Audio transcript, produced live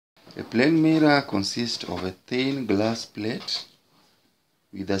A plane mirror consists of a thin glass plate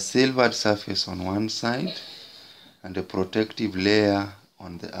with a silvered surface on one side and a protective layer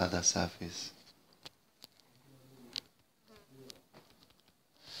on the other surface.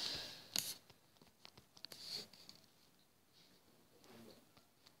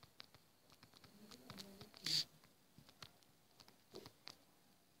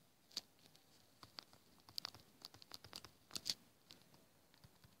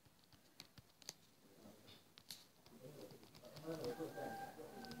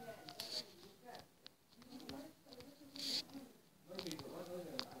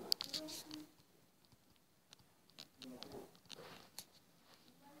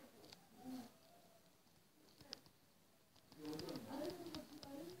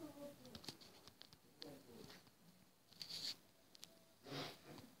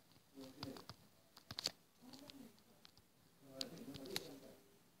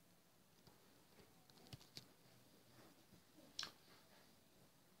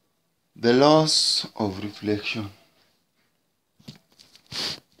 The laws of reflection.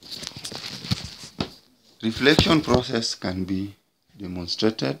 Reflection process can be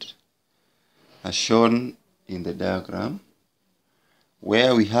demonstrated as shown in the diagram,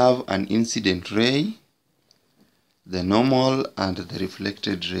 where we have an incident ray, the normal and the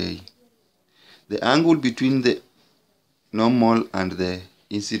reflected ray. The angle between the normal and the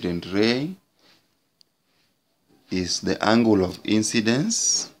incident ray is the angle of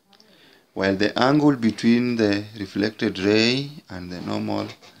incidence, while the angle between the reflected ray and the normal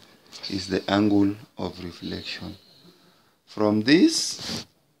is the angle of reflection. From this,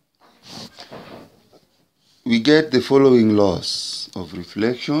 we get the following laws of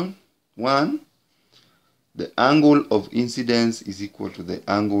reflection. 1. The angle of incidence is equal to the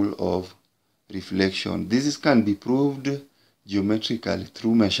angle of reflection. This can be proved geometrically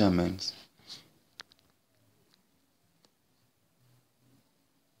through measurements.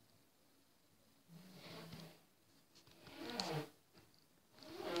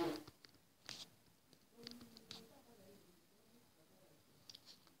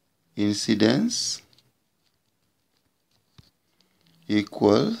 Incidence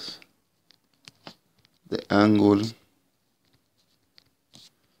equals the angle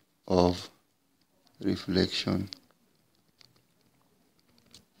of reflection.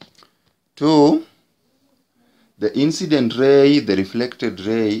 2. The incident ray, the reflected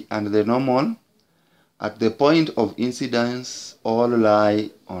ray, and the normal at the point of incidence all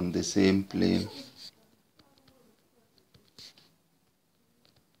lie on the same plane.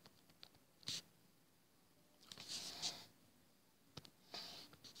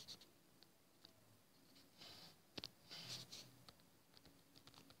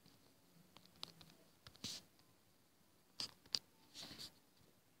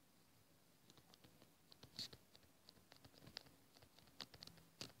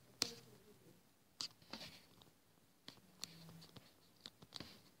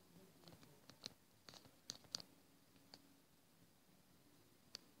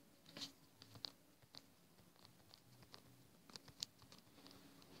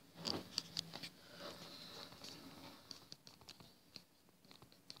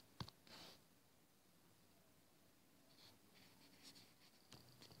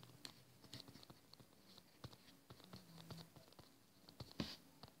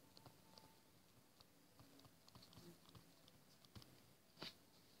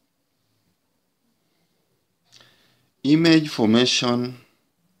 Image formation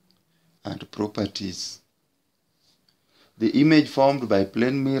and properties. The image formed by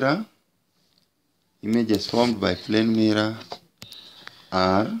plane mirror, images formed by plane mirror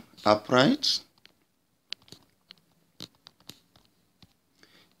are upright.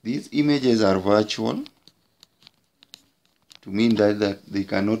 These images are virtual, to mean that they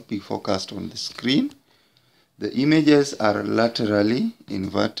cannot be focused on the screen. The images are laterally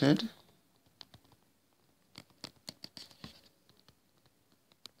inverted.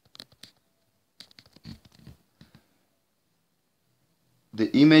 The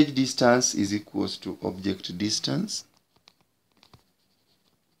image distance is equal to object distance.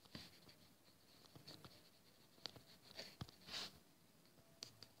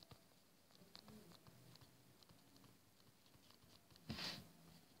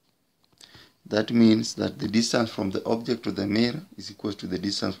 That means that the distance from the object to the mirror is equal to the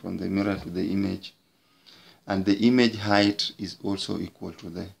distance from the mirror to the image. And the image height is also equal to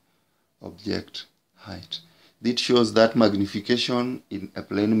the object height. This shows that magnification in a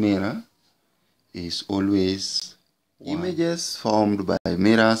plane mirror is always 1. Images formed by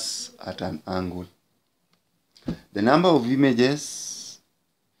mirrors at an angle. The number of images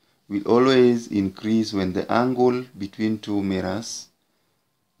will always increase when the angle between two mirrors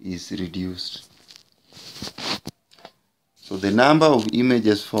is reduced. So the number of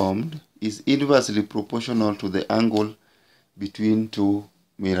images formed is inversely proportional to the angle between two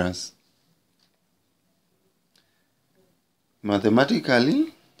mirrors.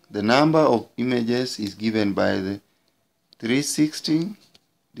 Mathematically, the number of images is given by the 360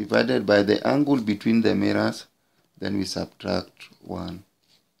 divided by the angle between the mirrors, then we subtract 1.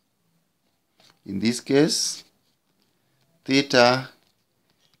 In this case, theta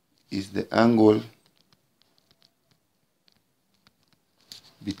is the angle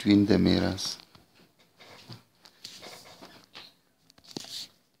between the mirrors.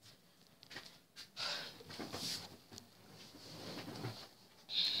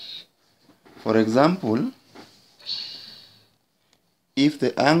 For example, if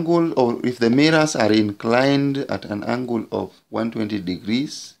the mirrors are inclined at an angle of 120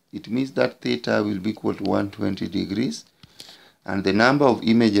 degrees, it means that theta will be equal to 120 degrees, and the number of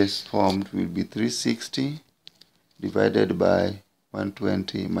images formed will be 360 divided by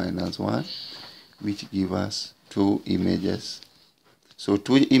 120 minus 1, which gives us 2 images. So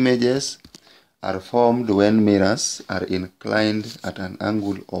 2 images are formed when mirrors are inclined at an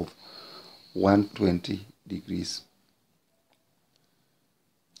angle of 120 degrees.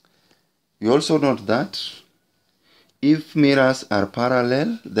 We also note that if mirrors are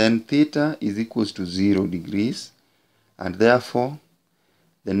parallel, then theta is equal to 0 degrees, and therefore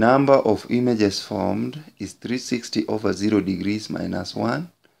the number of images formed is 360 over 0 degrees minus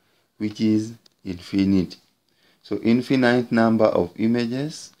 1, which is infinite. So infinite number of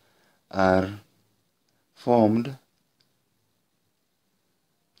images are formed,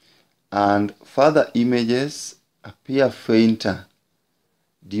 and further images appear fainter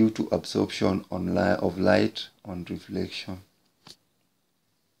due to absorption of light on reflection.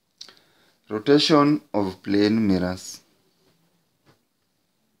 Rotation of plane mirrors.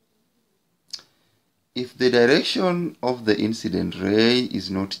 If the direction of the incident ray is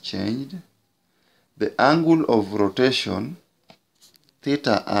not changed, the angle of rotation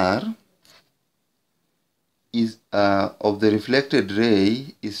theta r of the reflected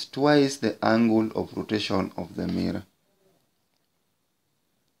ray is twice the angle of rotation of the mirror.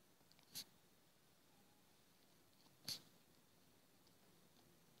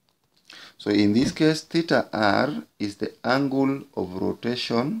 So in this case, theta r is the angle of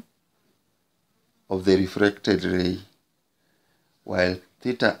rotation of the refracted ray, while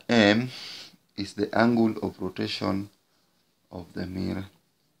theta m is the angle of rotation of the mirror.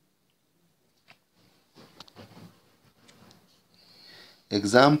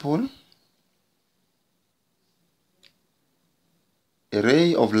 Example: a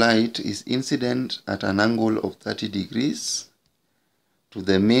ray of light is incident at an angle of 30 degrees to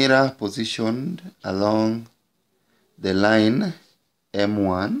the mirror positioned along the line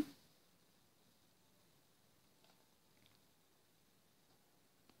M1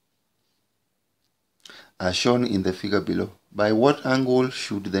 as shown in the figure below. By what angle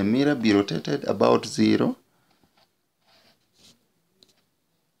should the mirror be rotated about 0?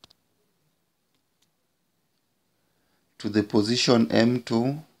 To the position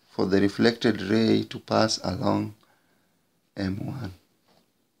M2 for the reflected ray to pass along M1.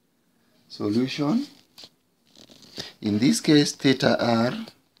 Solution: in this case, theta r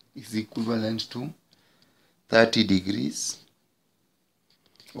is equivalent to 30 degrees,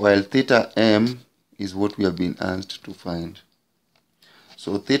 while theta m is what we have been asked to find.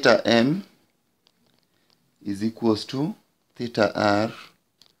 So theta m is equals to theta r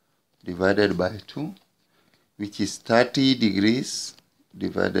divided by 2, which is 30 degrees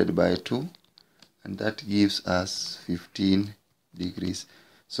divided by 2, and that gives us 15 degrees.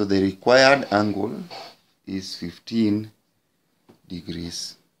 So the required angle is 15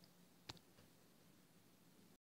 degrees.